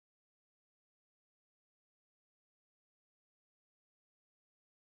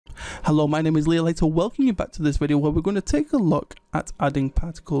Hello, my name is Leo. I'd like to welcome you back to this video where we're going to take a look at adding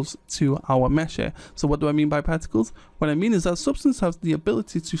particles to our mesh here. So what do I mean by particles? What I mean is that Substance has the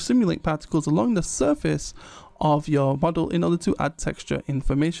ability to simulate particles along the surface of your model in order to add texture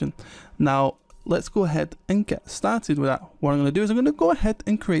information. Now, let's go ahead and get started with that. What I'm going to do is I'm going to go ahead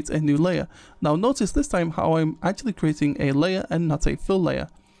and create a new layer. Now notice this time how I'm actually creating a layer and not a fill layer.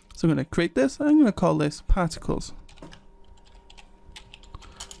 So I'm going to create this and I'm going to call this particles.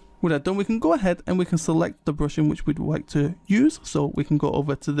 With that done, we can go ahead and we can select the brushing which we'd like to use. So we can go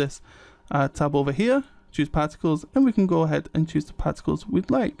over to this tab over here, choose particles, and we can go ahead and choose the particles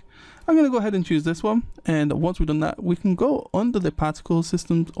we'd like. I'm going to go ahead and choose this one, and once we've done that, we can go under the particle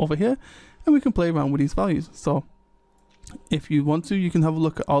systems over here and we can play around with these values. So if you want to, you can have a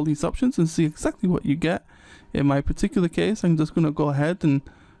look at all these options and see exactly what you get. In my particular case, I'm just going to go ahead and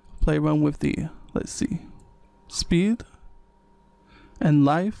play around with the, let's see, speed and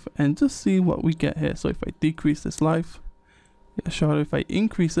life and just see what we get here. So if I decrease this life, yeah, sure, if I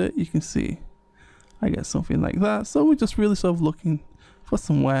increase it, you can see I get something like that. So we're just really sort of looking for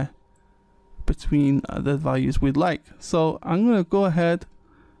somewhere between the values we'd like. So I'm going to go ahead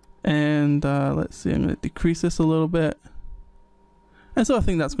and let's see, I'm going to decrease this a little bit. And so I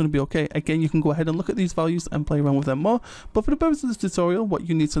think that's going to be okay. Again, you can go ahead and look at these values and play around with them more. But for the purpose of this tutorial, what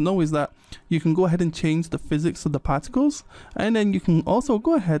you need to know is that you can go ahead and change the physics of the particles. And then you can also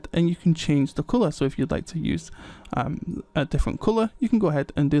go ahead and you can change the color. So if you'd like to use a different color, you can go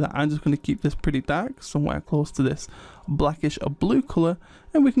ahead and do that. I'm just going to keep this pretty dark, somewhere close to this blackish or blue color.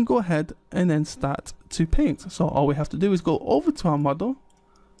 And we can go ahead and then start to paint. So all we have to do is go over to our model,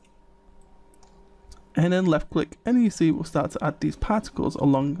 and then left click, and you see we'll start to add these particles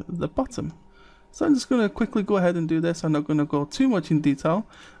along the bottom. So I'm just going to quickly go ahead and do this. I'm not going to go too much in detail.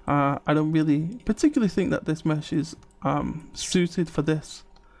 I don't really particularly think that this mesh is suited for this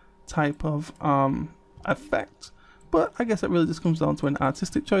type of effect, but I guess it really just comes down to an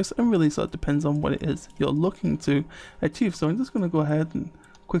artistic choice and really sort of depends on what it is you're looking to achieve. So I'm just going to go ahead and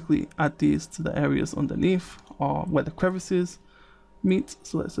quickly add these to the areas underneath or where the crevices meet.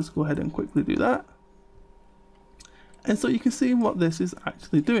 So let's just go ahead and quickly do that. And so you can see what this is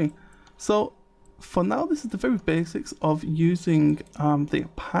actually doing. So for now, this is the very basics of using the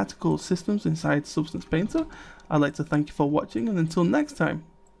particle systems inside Substance Painter. I'd like to thank you for watching, and until next time,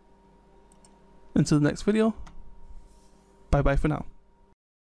 until the next video, bye bye for now.